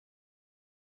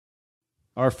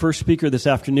Our first speaker this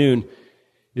afternoon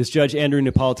is Judge Andrew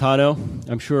Napolitano.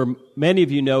 I'm sure many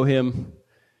of you know him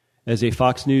as a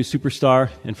Fox News superstar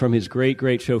and from his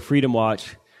great show Freedom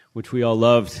Watch, which we all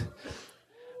loved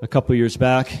a couple years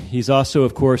back. He's also,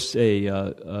 of course,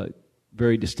 a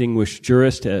very distinguished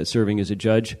jurist, serving as a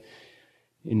judge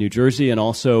in New Jersey and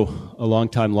also a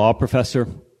longtime law professor.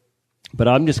 But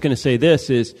I'm just going to say this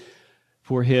is,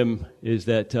 for him, is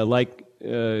that like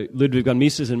Ludwig von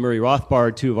Mises and Murray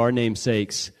Rothbard, two of our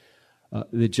namesakes,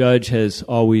 the judge has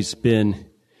always been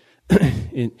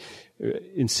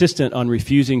insistent on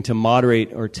refusing to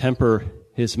moderate or temper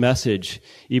his message,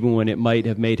 even when it might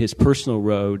have made his personal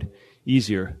road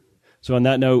easier. So on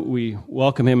that note, we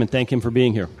welcome him and thank him for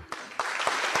being here.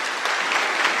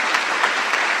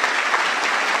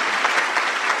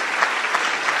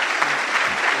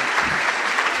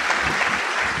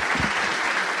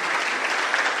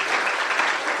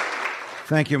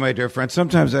 Thank you, my dear friend.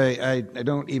 Sometimes I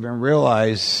don't even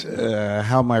realize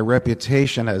how my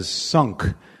reputation has sunk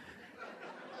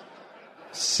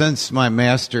since my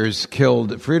masters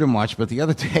killed Freedom Watch. But the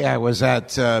other day I was at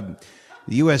the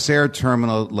U.S. Air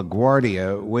Terminal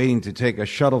LaGuardia waiting to take a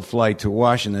shuttle flight to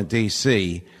Washington,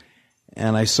 D.C.,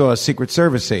 and I saw a Secret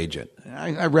Service agent.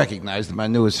 I recognized him. I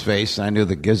knew his face. I knew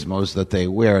the gizmos that they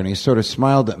wear, and he sort of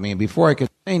smiled at me. And before I could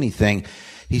say anything,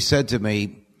 he said to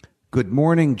me, "Good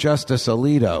morning, Justice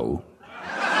Alito."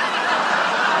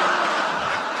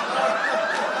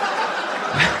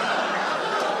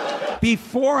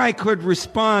 Before I could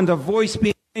respond, a voice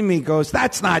behind me goes,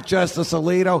 "That's not Justice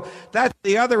Alito. That's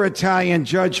the other Italian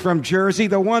judge from Jersey,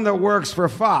 the one that works for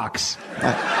Fox."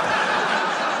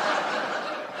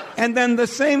 And then the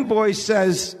same voice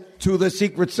says to the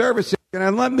Secret Service,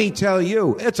 and let me tell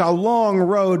you, it's a long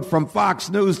road from Fox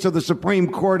News to the Supreme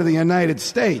Court of the United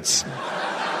States.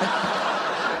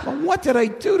 What did I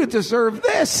do to deserve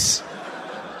this?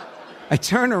 I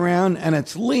turn around, and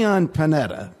it's Leon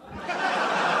Panetta.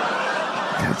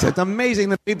 It's amazing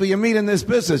the people you meet in this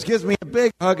business. Gives me a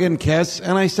big hug and kiss,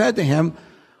 and I said to him,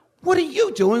 "What are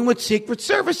you doing with Secret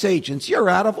Service agents? You're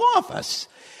out of office."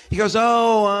 He goes,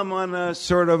 "Oh, I'm on a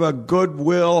sort of a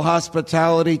goodwill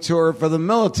hospitality tour for the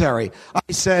military."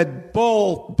 I said,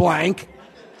 "Bull blank.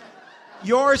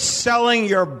 You're selling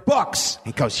your books."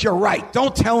 He goes, "You're right.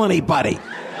 Don't tell anybody."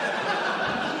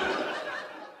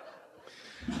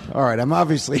 All right, I'm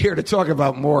obviously here to talk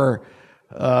about more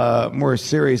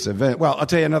serious event. Well, I'll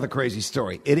tell you another crazy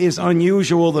story. It is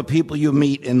unusual the people you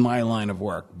meet in my line of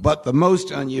work, but the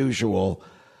most unusual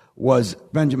was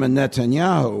Benjamin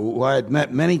Netanyahu, who I had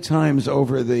met many times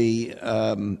over the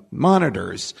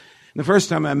monitors. And the first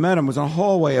time I met him was in a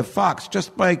hallway of Fox,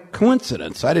 just by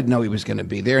coincidence. I didn't know he was going to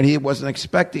be there, and he wasn't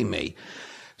expecting me.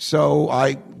 So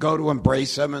I go to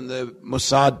embrace him, and the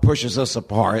Mossad pushes us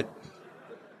apart.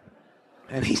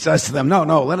 And he says to them,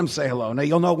 no, let him say hello. Now,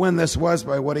 you'll know when this was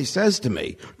by what he says to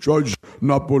me. "Judge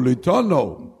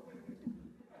Napolitano,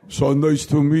 so nice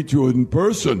to meet you in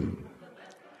person.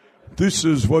 This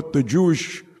is what the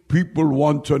Jewish people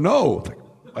want to know."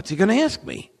 What's he going to ask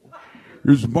me?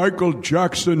 "Is Michael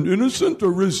Jackson innocent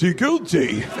or is he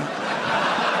guilty?"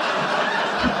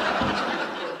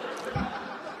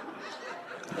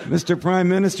 "Mr. Prime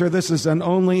Minister, this is an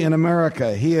only in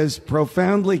America. He is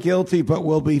profoundly guilty, but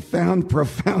will be found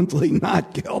profoundly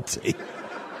not guilty."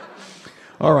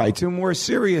 All right, two more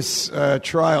serious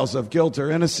trials of guilt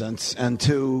or innocence, and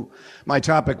to my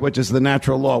topic, which is the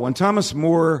natural law. When Thomas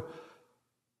More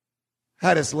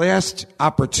had his last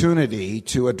opportunity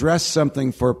to address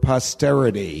something for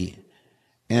posterity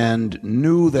and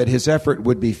knew that his effort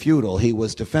would be futile, he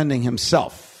was defending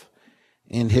himself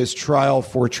in his trial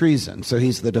for treason. So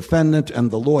he's the defendant and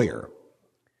the lawyer.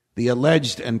 The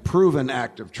alleged and proven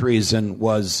act of treason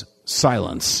was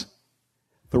silence.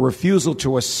 The refusal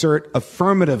to assert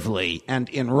affirmatively and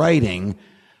in writing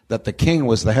that the king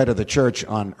was the head of the church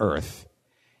on earth.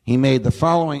 He made the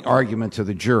following argument to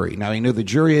the jury. Now, he knew the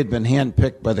jury had been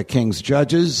handpicked by the king's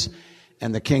judges,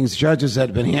 and the king's judges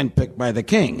had been handpicked by the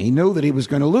king. He knew that he was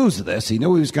going to lose this. He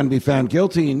knew he was going to be found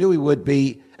guilty. He knew he would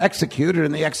be executed,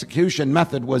 and the execution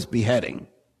method was beheading.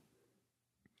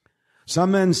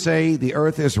 Some men say the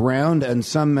earth is round, and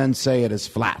some men say it is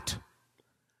flat.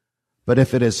 But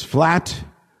if it is flat,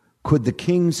 could the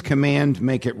king's command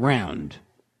make it round?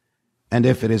 And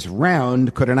if it is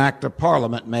round, could an act of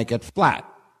parliament make it flat?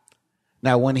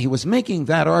 Now, when he was making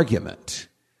that argument,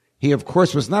 he, of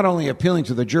course, was not only appealing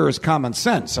to the jurors' common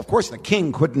sense. Of course, the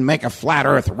king couldn't make a flat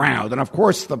earth round, and of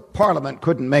course, the parliament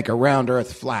couldn't make a round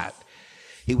earth flat.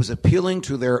 He was appealing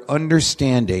to their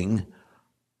understanding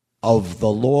of the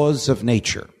laws of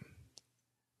nature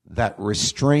that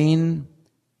restrain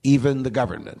even the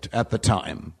government at the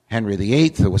time. Henry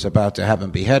VIII, who was about to have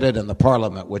him beheaded, and the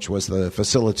Parliament, which was the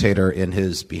facilitator in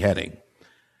his beheading.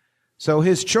 So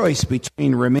his choice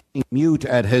between remaining mute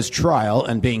at his trial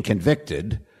and being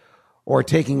convicted, or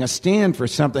taking a stand for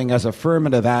something as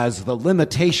affirmative as the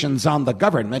limitations on the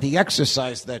government, he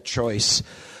exercised that choice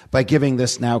by giving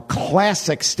this now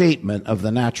classic statement of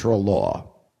the natural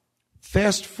law.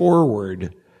 Fast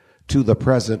forward to the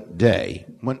present day.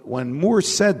 When Moore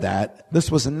said that,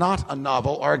 this was not a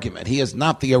novel argument. He is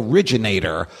not the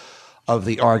originator of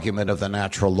the argument of the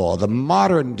natural law. The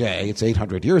modern day, it's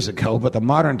 800 years ago, but the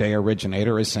modern day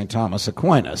originator is St. Thomas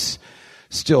Aquinas,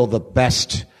 still the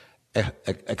best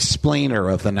explainer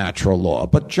of the natural law.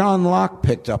 But John Locke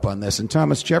picked up on this, and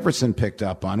Thomas Jefferson picked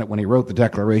up on it when he wrote the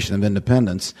Declaration of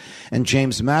Independence, and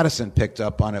James Madison picked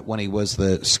up on it when he was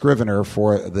the scrivener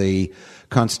for the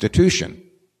Constitution.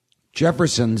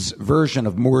 Jefferson's version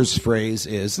of Moore's phrase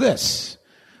is this: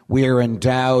 we are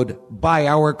endowed by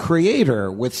our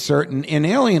Creator with certain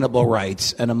inalienable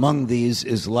rights, and among these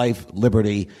is life,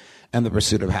 liberty, and the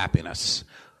pursuit of happiness.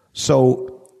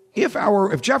 So if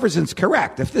Jefferson's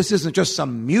correct, if this isn't just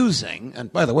some musing,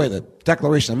 and by the way, the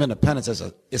Declaration of Independence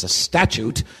is a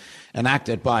statute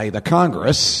enacted by the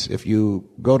Congress. If you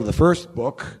go to the first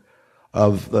book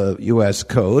of the U.S.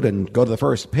 Code and go to the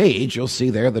first page, you'll see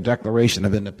there the Declaration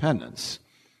of Independence.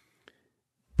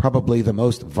 Probably the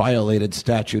most violated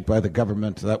statute by the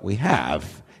government that we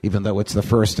have, even though it's the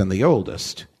first and the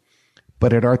oldest.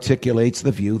 But it articulates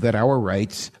the view that our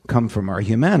rights come from our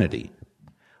humanity.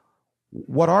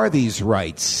 What are these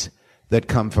rights that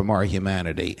come from our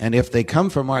humanity? And if they come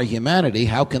from our humanity,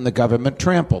 how can the government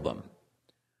trample them?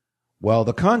 Well,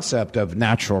 the concept of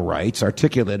natural rights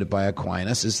articulated by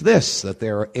Aquinas is this, that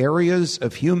there are areas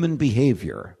of human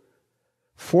behavior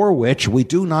for which we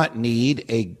do not need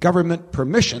a government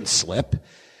permission slip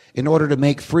in order to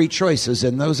make free choices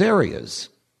in those areas.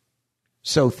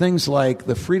 So things like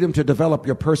the freedom to develop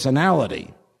your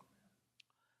personality.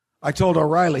 I told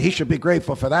O'Reilly he should be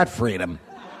grateful for that freedom.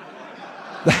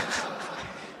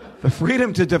 The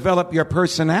freedom to develop your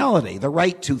personality, the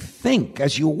right to think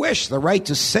as you wish, the right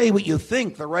to say what you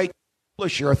think, the right to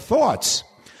publish your thoughts,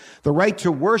 the right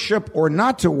to worship or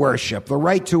not to worship, the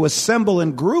right to assemble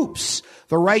in groups,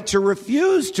 the right to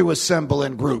refuse to assemble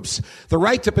in groups, the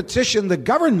right to petition the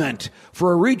government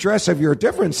for a redress of your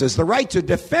differences, the right to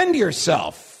defend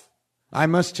yourself. I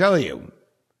must tell you,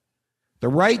 the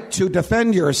right to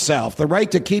defend yourself, the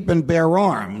right to keep and bear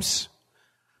arms,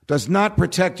 does not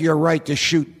protect your right to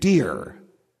shoot deer.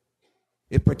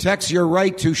 It protects your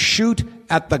right to shoot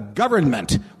at the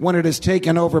government when it is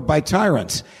taken over by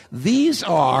tyrants. These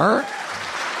are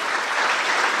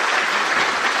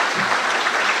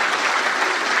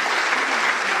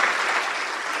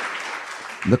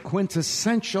the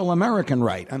quintessential American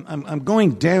right. I'm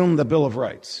going down the Bill of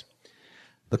Rights.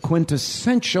 The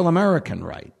quintessential American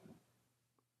right.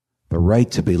 The right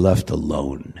to be left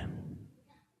alone.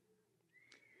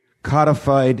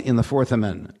 Codified in the Fourth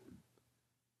Amendment.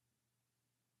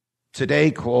 Today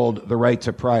called the right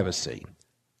to privacy.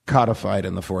 Codified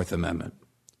in the Fourth Amendment.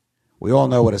 We all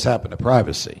know what has happened to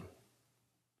privacy.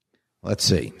 Let's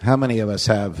see. How many of us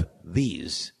have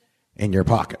these in your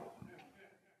pocket?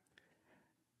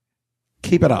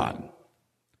 Keep it on.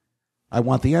 I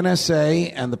want the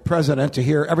NSA and the president to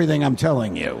hear everything I'm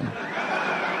telling you.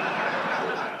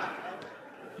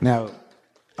 Now,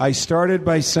 I started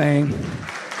by saying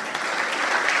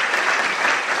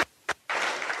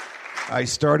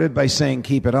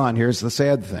keep it on. Here's the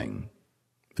sad thing.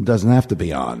 It doesn't have to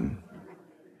be on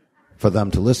for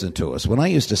them to listen to us. When I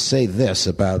used to say this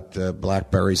about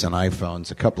BlackBerries and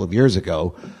iPhones a couple of years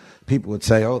ago, people would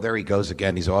say, oh, there he goes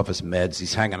again. He's off his meds.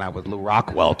 He's hanging out with Lou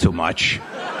Rockwell too much.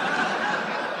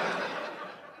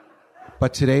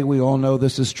 But today we all know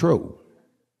this is true.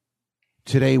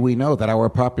 Today we know that our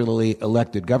popularly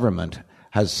elected government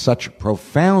has such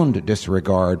profound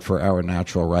disregard for our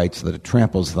natural rights that it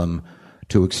tramples them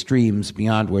to extremes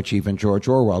beyond which even George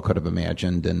Orwell could have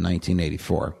imagined in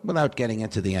 1984. Without getting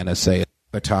into the NSA,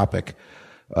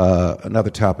 another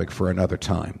topic for another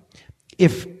time.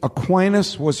 If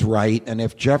Aquinas was right and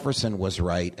if Jefferson was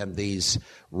right and these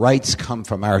rights come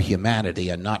from our humanity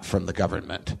and not from the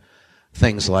government,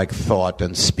 things like thought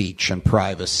and speech and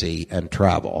privacy and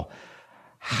travel,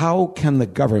 how can the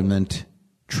government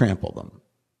trample them?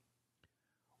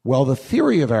 Well, the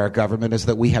theory of our government is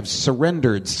that we have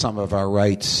surrendered some of our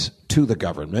rights to the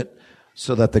government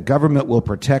so that the government will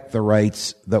protect the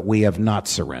rights that we have not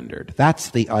surrendered. That's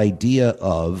the idea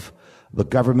of the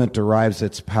government derives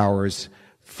its powers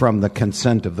from the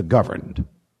consent of the governed.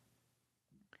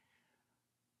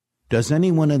 Does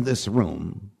anyone in this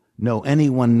room know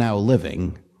anyone now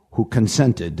living who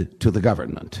consented to the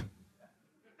government?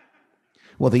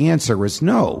 Well, the answer is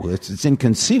no. It's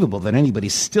inconceivable that anybody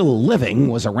still living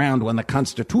was around when the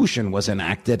Constitution was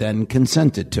enacted and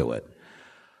consented to it.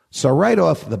 So right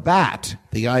off the bat,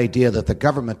 the idea that the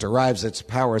government derives its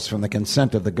powers from the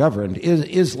consent of the governed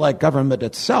is like government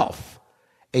itself,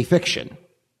 a fiction.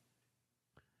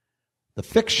 The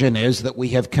fiction is that we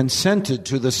have consented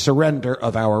to the surrender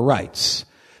of our rights.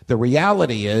 The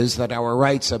reality is that our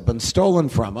rights have been stolen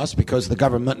from us because the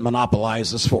government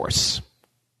monopolizes force.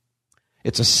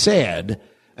 It's a sad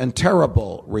and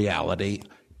terrible reality,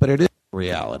 but it is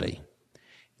reality.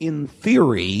 In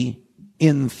theory,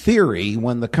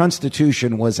 when the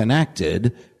Constitution was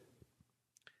enacted,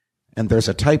 and there's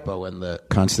a typo in the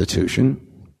Constitution,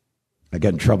 I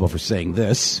get in trouble for saying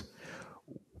this,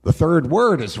 the third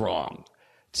word is wrong.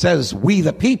 It says, we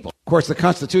the people. Of course, the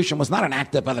Constitution was not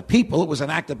enacted by the people, it was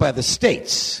enacted by the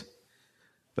states.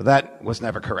 But that was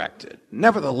never corrected.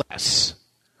 Nevertheless,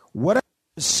 whatever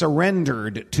was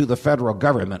surrendered to the federal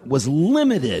government was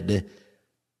limited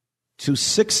to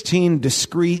 16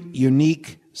 discrete,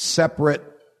 unique, separate,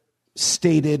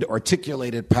 stated,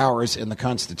 articulated powers in the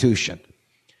Constitution.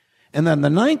 And then the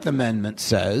Ninth Amendment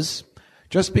says,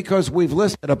 just because we've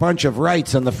listed a bunch of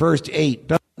rights in the first 8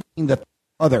 doesn't mean that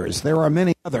there are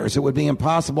many others. It would be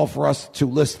impossible for us to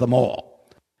list them all.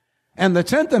 And the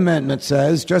 10th Amendment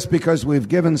says, just because we've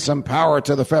given some power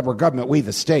to the federal government, we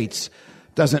the states,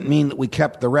 doesn't mean that we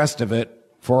kept the rest of it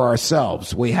for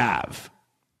ourselves. We have.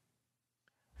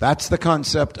 That's the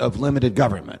concept of limited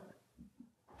government.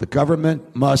 The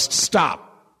government must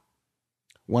stop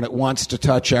when it wants to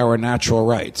touch our natural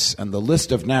rights. And the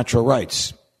list of natural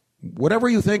rights, whatever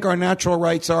you think our natural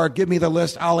rights are, give me the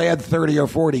list. I'll add 30 or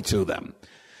 40 to them.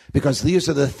 Because these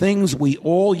are the things we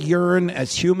all yearn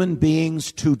as human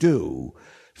beings to do,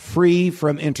 free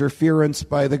from interference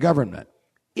by the government.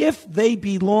 If they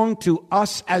belong to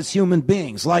us as human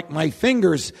beings, like my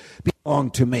fingers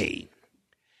belong to me,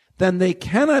 then they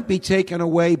cannot be taken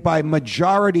away by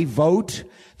majority vote.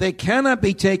 They cannot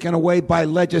be taken away by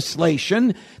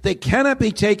legislation. They cannot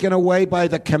be taken away by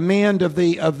the command of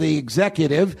the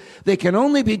executive. They can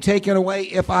only be taken away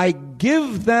if I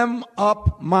give them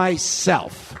up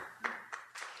myself.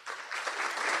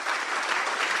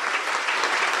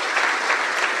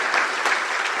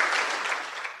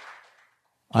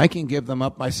 I can give them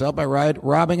up myself by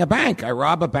robbing a bank. I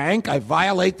rob a bank. I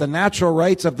violate the natural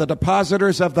rights of the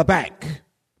depositors of the bank.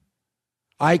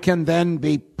 I can then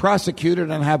be prosecuted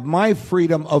and have my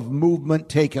freedom of movement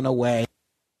taken away.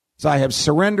 So I have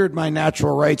surrendered my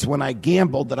natural rights when I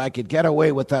gambled that I could get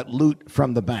away with that loot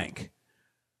from the bank.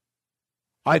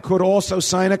 I could also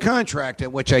sign a contract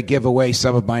in which I give away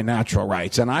some of my natural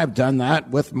rights, and I've done that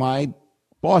with my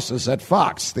bosses at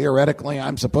Fox. Theoretically,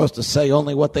 I'm supposed to say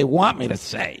only what they want me to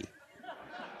say.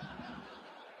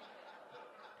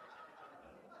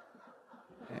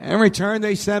 In return,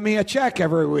 they send me a check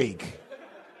every week.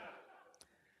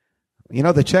 You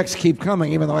know, the checks keep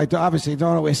coming, even though I obviously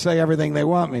don't always say everything they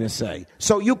want me to say.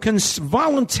 So you can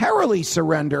voluntarily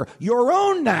surrender your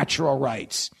own natural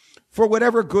rights for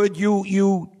whatever good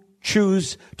you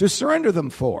choose to surrender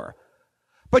them for.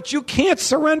 But you can't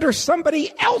surrender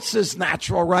somebody else's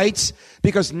natural rights,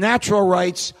 because natural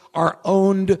rights are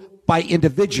owned by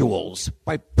individuals,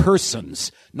 by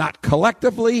persons, not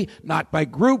collectively, not by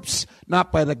groups,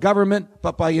 not by the government,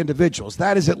 but by individuals.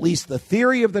 That is at least the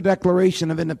theory of the Declaration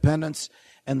of Independence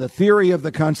and the theory of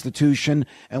the Constitution,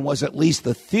 and was at least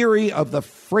the theory of the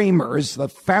framers, the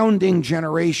founding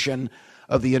generation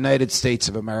of the United States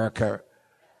of America.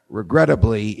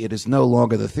 Regrettably, it is no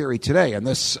longer the theory today. And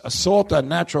this assault on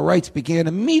natural rights began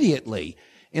immediately.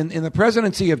 In the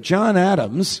presidency of John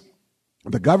Adams,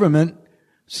 the government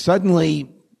suddenly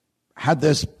had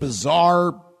this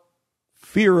bizarre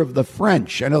fear of the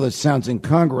French. I know this sounds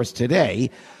incongruous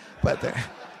today, but the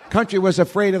country was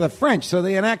afraid of the French. So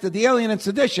they enacted the Alien and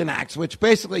Sedition Acts, which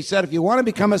basically said, if you want to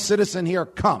become a citizen here,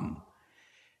 come.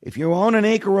 If you own an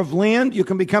acre of land, you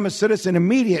can become a citizen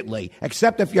immediately,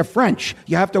 except if you're French.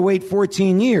 You have to wait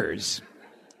 14 years.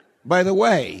 By the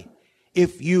way,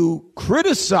 if you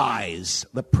criticize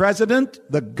the president,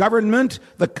 the government,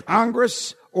 the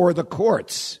Congress, or the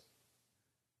courts,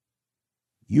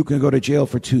 you can go to jail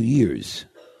for 2 years.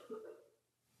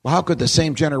 Well, how could the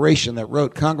same generation that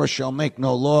wrote Congress shall make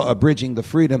no law abridging the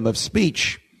freedom of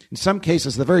speech, in some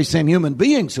cases the very same human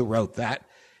beings who wrote that,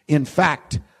 in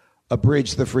fact,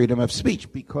 abridge the freedom of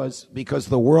speech? Because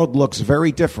the world looks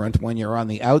very different when you're on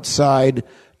the outside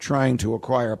trying to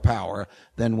acquire power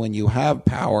than when you have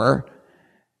power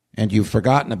and you've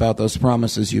forgotten about those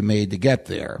promises you made to get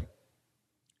there.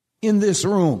 in this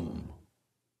room,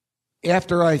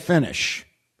 after I finish,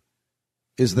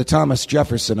 is the Thomas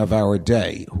Jefferson of our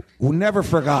day, who never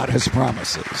forgot his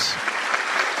promises.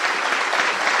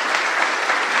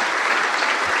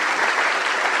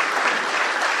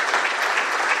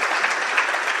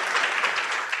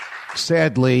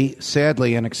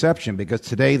 Sadly, an exception, because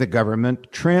today the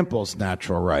government tramples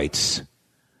natural rights.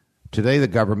 Today the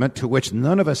government, to which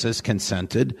none of us has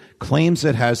consented, claims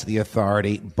it has the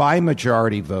authority by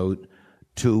majority vote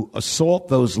to assault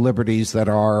those liberties that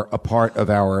are a part of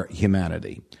our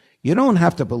humanity. You don't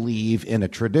have to believe in a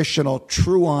traditional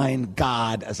true-line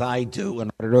God, as I do, in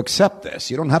order to accept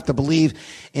this. You don't have to believe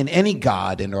in any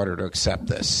God in order to accept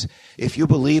this. If you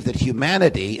believe that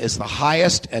humanity is the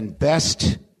highest and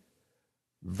best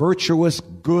virtuous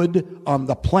good on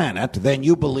the planet, then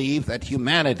you believe that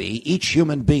humanity, each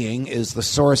human being, is the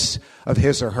source of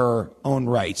his or her own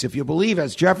rights. If you believe,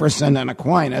 as Jefferson and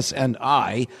Aquinas and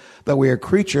I, that we are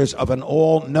creatures of an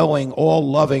all-knowing,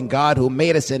 all-loving God who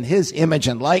made us in his image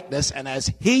and likeness, and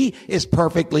as he is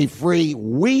perfectly free,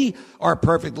 we are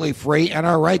perfectly free, and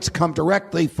our rights come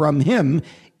directly from him,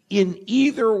 in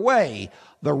either way,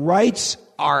 the rights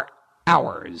are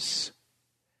ours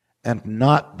and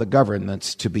not the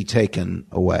government's to be taken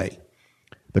away.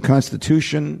 The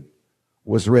Constitution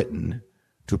was written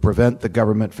to prevent the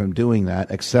government from doing that,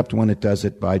 except when it does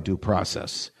it by due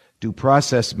process. Due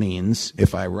process means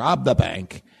if I rob the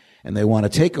bank and they want to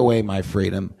take away my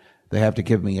freedom, they have to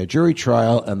give me a jury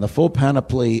trial and the full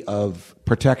panoply of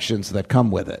protections that come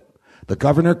with it. The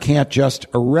governor can't just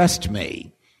arrest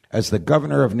me, as the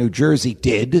governor of New Jersey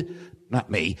did, not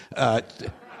me,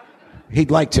 he'd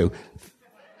like to,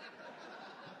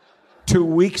 2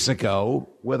 weeks ago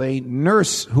with a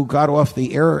nurse who got off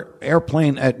the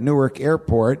airplane at Newark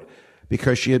Airport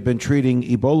because she had been treating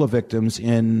Ebola victims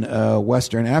in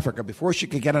Western Africa. Before she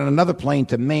could get on another plane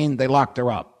to Maine, they locked her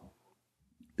up.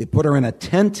 They put her in a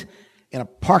tent in a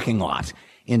parking lot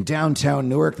in downtown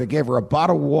Newark. They gave her a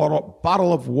bottle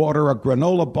of water, a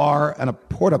granola bar, and a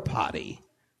porta potty.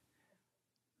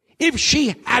 If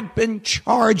she had been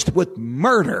charged with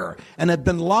murder and had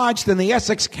been lodged in the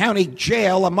Essex County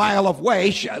Jail a mile away,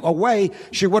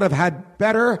 she would have had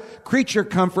better creature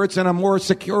comforts and a more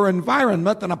secure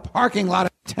environment than a parking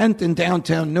lot tent in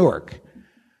downtown Newark.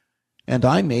 And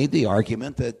I made the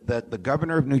argument that the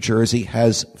governor of New Jersey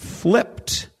has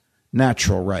flipped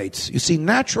natural rights. You see,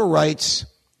 natural rights,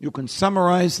 you can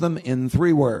summarize them in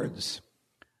 3 words.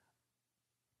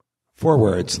 4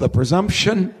 words. The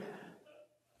presumption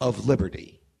of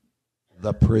liberty.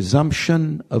 The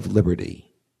presumption of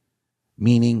liberty.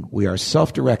 Meaning we are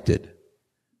self-directed.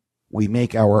 We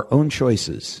make our own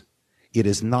choices. It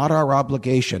is not our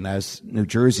obligation, as New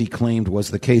Jersey claimed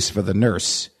was the case for the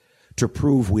nurse, to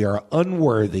prove we are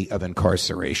unworthy of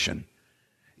incarceration.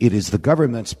 It is the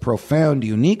government's profound,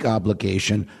 unique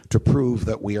obligation to prove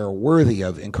that we are worthy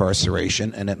of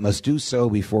incarceration, and it must do so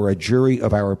before a jury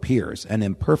of our peers. An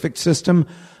imperfect system,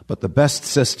 but the best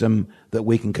system that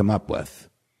we can come up with.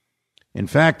 In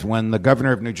fact, when the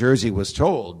governor of New Jersey was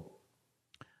told,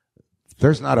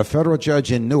 there's not a federal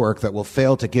judge in Newark that will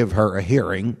fail to give her a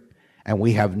hearing, and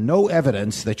we have no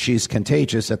evidence that she's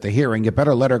contagious at the hearing, you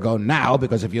better let her go now,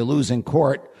 because if you lose in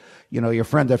court, your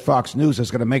friend at Fox News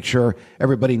is going to make sure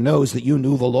everybody knows that you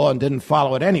knew the law and didn't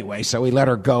follow it anyway. So he let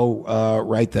her go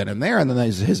right then and there. And then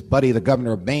his buddy, the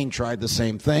governor of Maine, tried the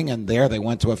same thing. And there they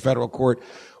went to a federal court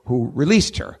who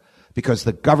released her because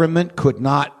the government could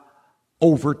not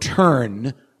overturn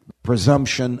the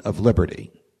presumption of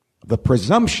liberty. The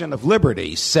presumption of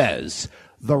liberty says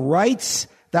the rights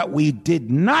that we did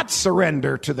not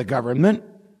surrender to the government,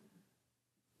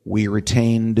 we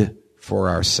retained for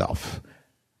ourselves.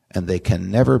 And they can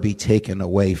never be taken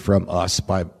away from us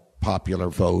by popular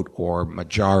vote or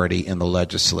majority in the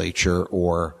legislature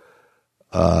or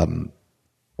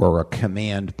a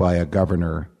command by a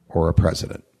governor or a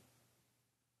president.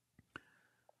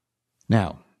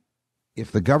 Now,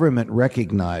 if the government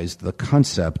recognized the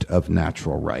concept of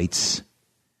natural rights,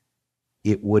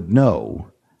 it would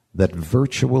know that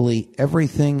virtually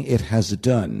everything it has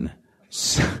done,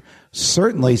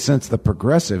 certainly since the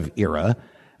progressive era,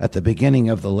 at the beginning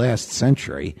of the last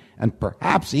century, and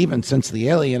perhaps even since the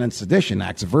Alien and Sedition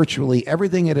Acts, virtually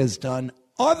everything it has done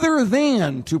other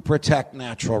than to protect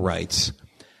natural rights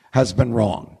has been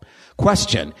wrong.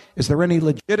 Question, is there any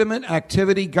legitimate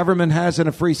activity government has in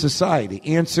a free society?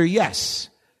 Answer, yes.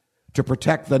 to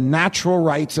protect the natural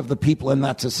rights of the people in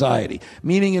that society.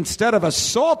 Meaning, instead of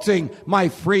assaulting my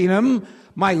freedom,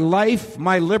 my life,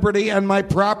 my liberty, and my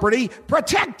property,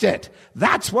 protect it.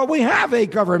 That's what we have a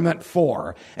government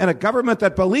for. And a government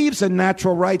that believes in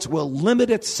natural rights will limit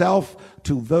itself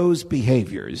to those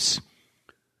behaviors.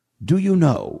 Do you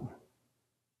know,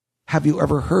 have you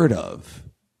ever heard of,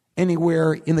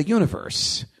 anywhere in the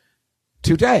universe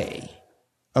today,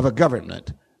 of a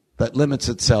government that limits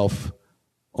itself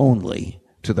only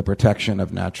to the protection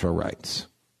of natural rights?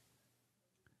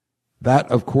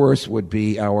 That, of course, would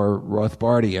be our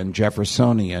Rothbardian,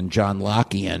 Jeffersonian, John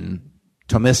Lockean,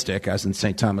 Thomistic, as in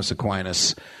St. Thomas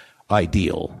Aquinas,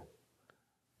 ideal.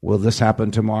 Will this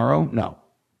happen tomorrow? No.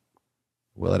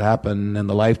 Will it happen in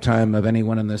the lifetime of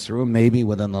anyone in this room? Maybe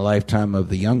within the lifetime of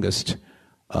the youngest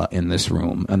in this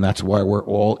room. And that's why we're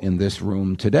all in this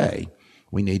room today.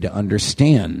 We need to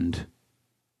understand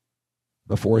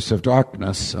the force of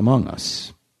darkness among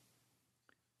us.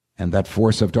 And that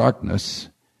force of darkness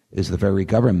is the very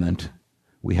government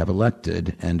we have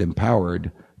elected and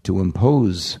empowered to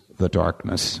impose the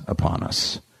darkness upon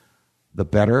us. The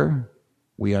better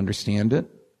we understand it,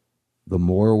 the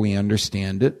more we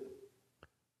understand it,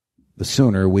 the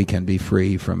sooner we can be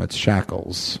free from its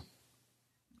shackles.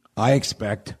 I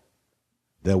expect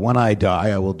that when I die,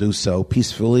 I will do so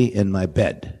peacefully in my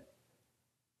bed,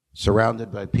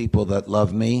 surrounded by people that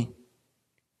love me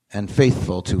and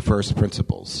faithful to first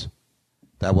principles.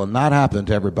 That will not happen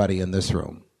to everybody in this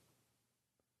room.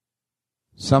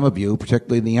 Some of you,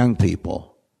 particularly the young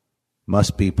people,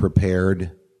 must be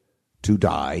prepared to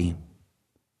die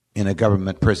in a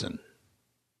government prison.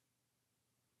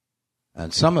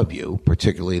 And some of you,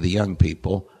 particularly the young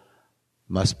people,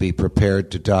 must be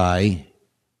prepared to die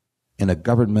in a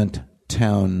government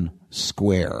town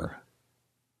square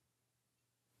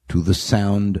to the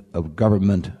sound of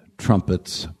government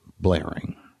trumpets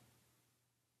blaring.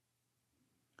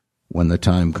 When the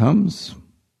time comes,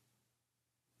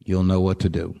 you'll know what to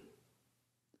do.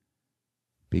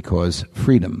 Because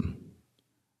freedom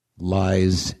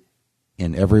lies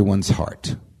in everyone's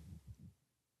heart.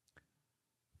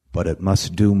 But it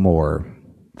must do more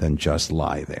than just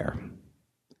lie there.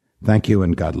 Thank you,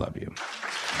 and God love you.